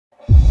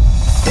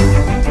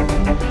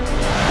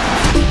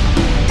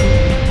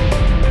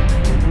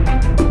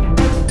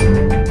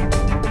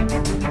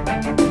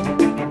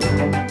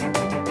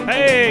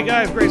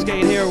guys,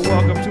 Gracekain here.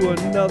 Welcome to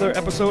another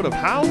episode of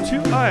How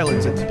to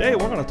Islands, and today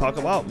we're going to talk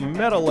about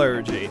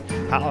metallurgy,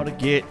 how to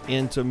get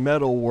into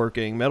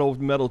metalworking,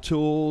 metal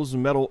tools,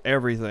 metal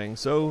everything.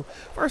 So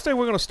first thing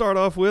we're going to start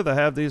off with, I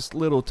have this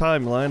little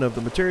timeline of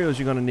the materials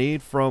you're going to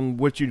need from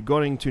what you're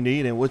going to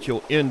need and what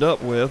you'll end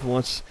up with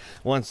once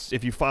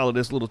if you follow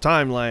this little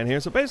timeline here.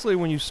 So basically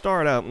when you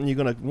start out, you're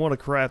going to want to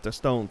craft a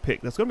stone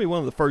pick. That's going to be one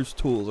of the first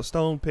tools, a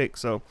stone pick.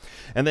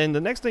 And then the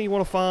next thing you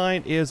want to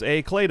find is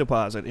a clay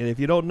deposit. And if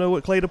you don't know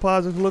what clay deposits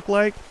look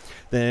like,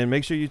 then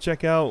make sure you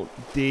check out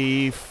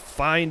the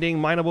finding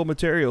mineable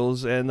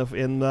materials in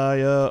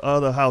the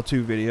other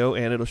how-to video,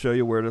 and it'll show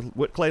you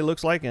what clay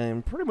looks like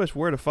and pretty much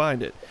where to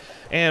find it.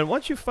 And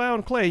once you've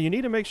found clay, you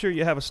need to make sure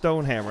you have a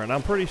stone hammer. And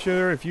I'm pretty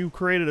sure if you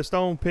created a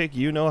stone pick,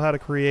 you know how to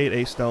create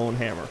a stone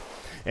hammer.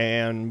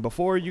 And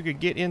before you could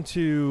get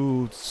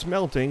into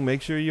smelting,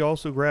 make sure you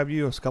also grab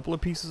you a couple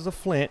of pieces of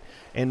flint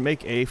and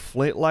make a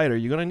flint lighter.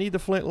 You're going to need the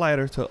flint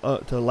lighter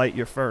to light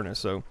your furnace.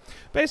 So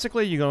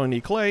basically you're going to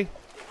need clay,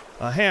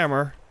 a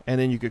hammer, and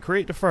then you could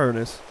create the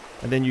furnace,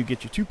 and then you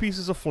get your 2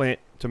 pieces of flint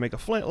to make a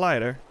flint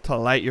lighter to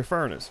light your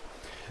furnace.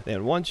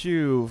 Then once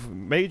you've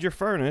made your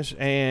furnace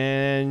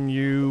and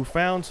you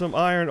found some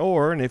iron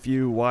ore, and if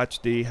you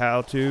watch the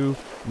how-to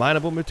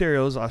mineable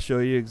materials, I'll show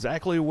you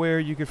exactly where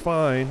you can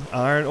find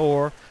iron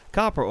ore,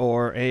 copper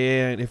ore,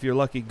 and if you're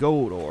lucky,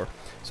 gold ore.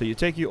 So you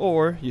take your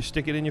ore, you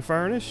stick it in your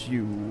furnace,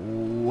 you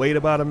wait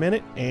about a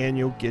minute, and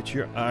you'll get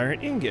your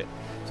iron ingot.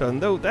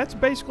 So that's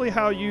basically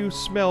how you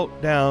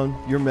smelt down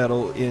your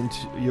metal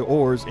into your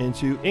ores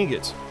into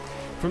ingots.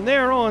 From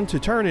there on, to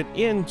turn it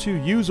into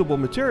usable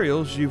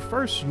materials, you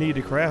first need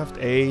to craft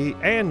a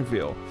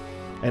anvil.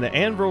 And an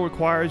anvil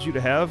requires you to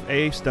have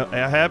a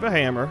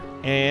hammer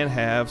and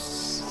have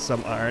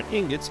some iron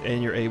ingots,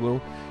 and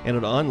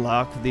it'll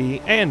unlock the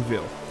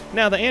anvil.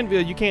 Now the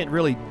anvil, you can't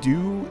really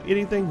do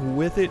anything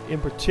with it in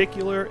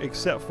particular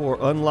except for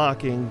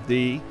unlocking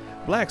the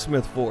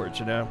blacksmith forge.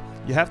 Now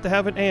you have to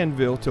have an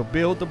anvil to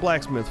build the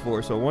blacksmith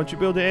forge. So once you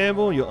build the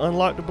anvil, you'll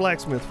unlock the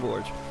blacksmith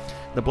forge.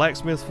 The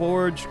blacksmith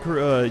forge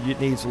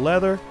it needs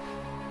leather,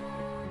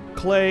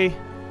 clay,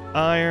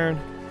 iron,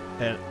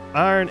 an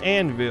iron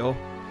anvil,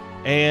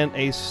 and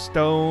a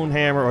stone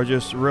hammer, or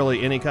just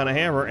really any kind of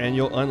hammer, and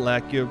you'll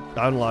unlock your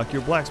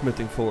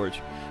blacksmithing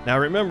forge. Now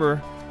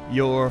remember,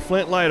 your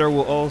flint lighter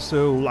will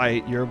also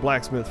light your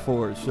blacksmith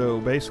forge. So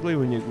basically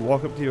when you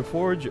walk up to your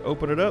forge, you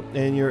open it up,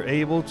 and you're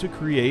able to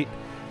create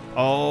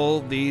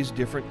all these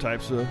different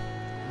types of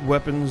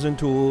weapons and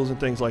tools and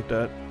things like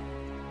that.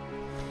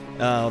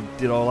 A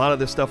lot of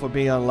this stuff will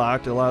be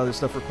unlocked. A lot of this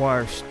stuff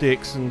requires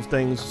sticks and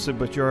things,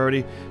 but you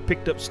already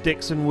picked up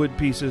sticks and wood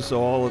pieces, so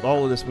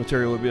all of this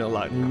material will be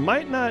unlocked. You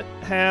might not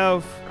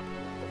have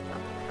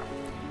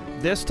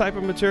this type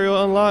of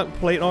material unlocked,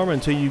 plate armor,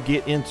 until you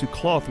get into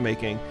cloth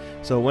making.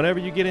 So whenever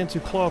you get into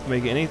cloth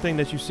making, anything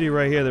that you see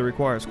right here that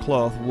requires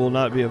cloth will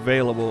not be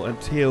available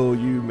until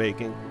you make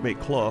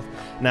cloth.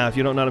 Now if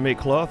you don't know how to make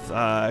cloth,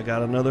 I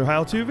got another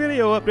how-to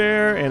video up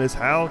there, and it's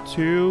how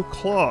to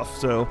cloth.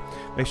 So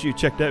make sure you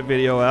check that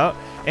video out.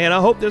 And I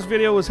hope this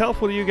video was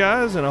helpful to you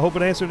guys, and I hope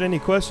it answered any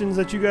questions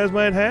that you guys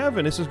might have.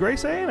 And this is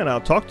Gracekain, and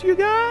I'll talk to you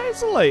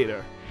guys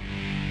later.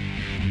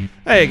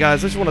 Hey guys,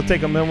 I just want to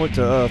take a moment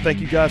to thank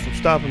you guys for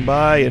stopping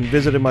by and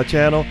visiting my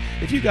channel.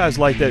 If you guys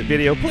like that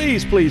video,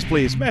 please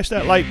smash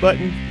that like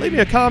button, leave me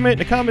a comment in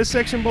the comment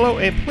section below,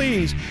 and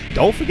please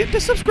don't forget to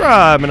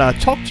subscribe, and I'll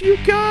talk to you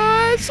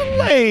guys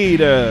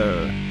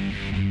later.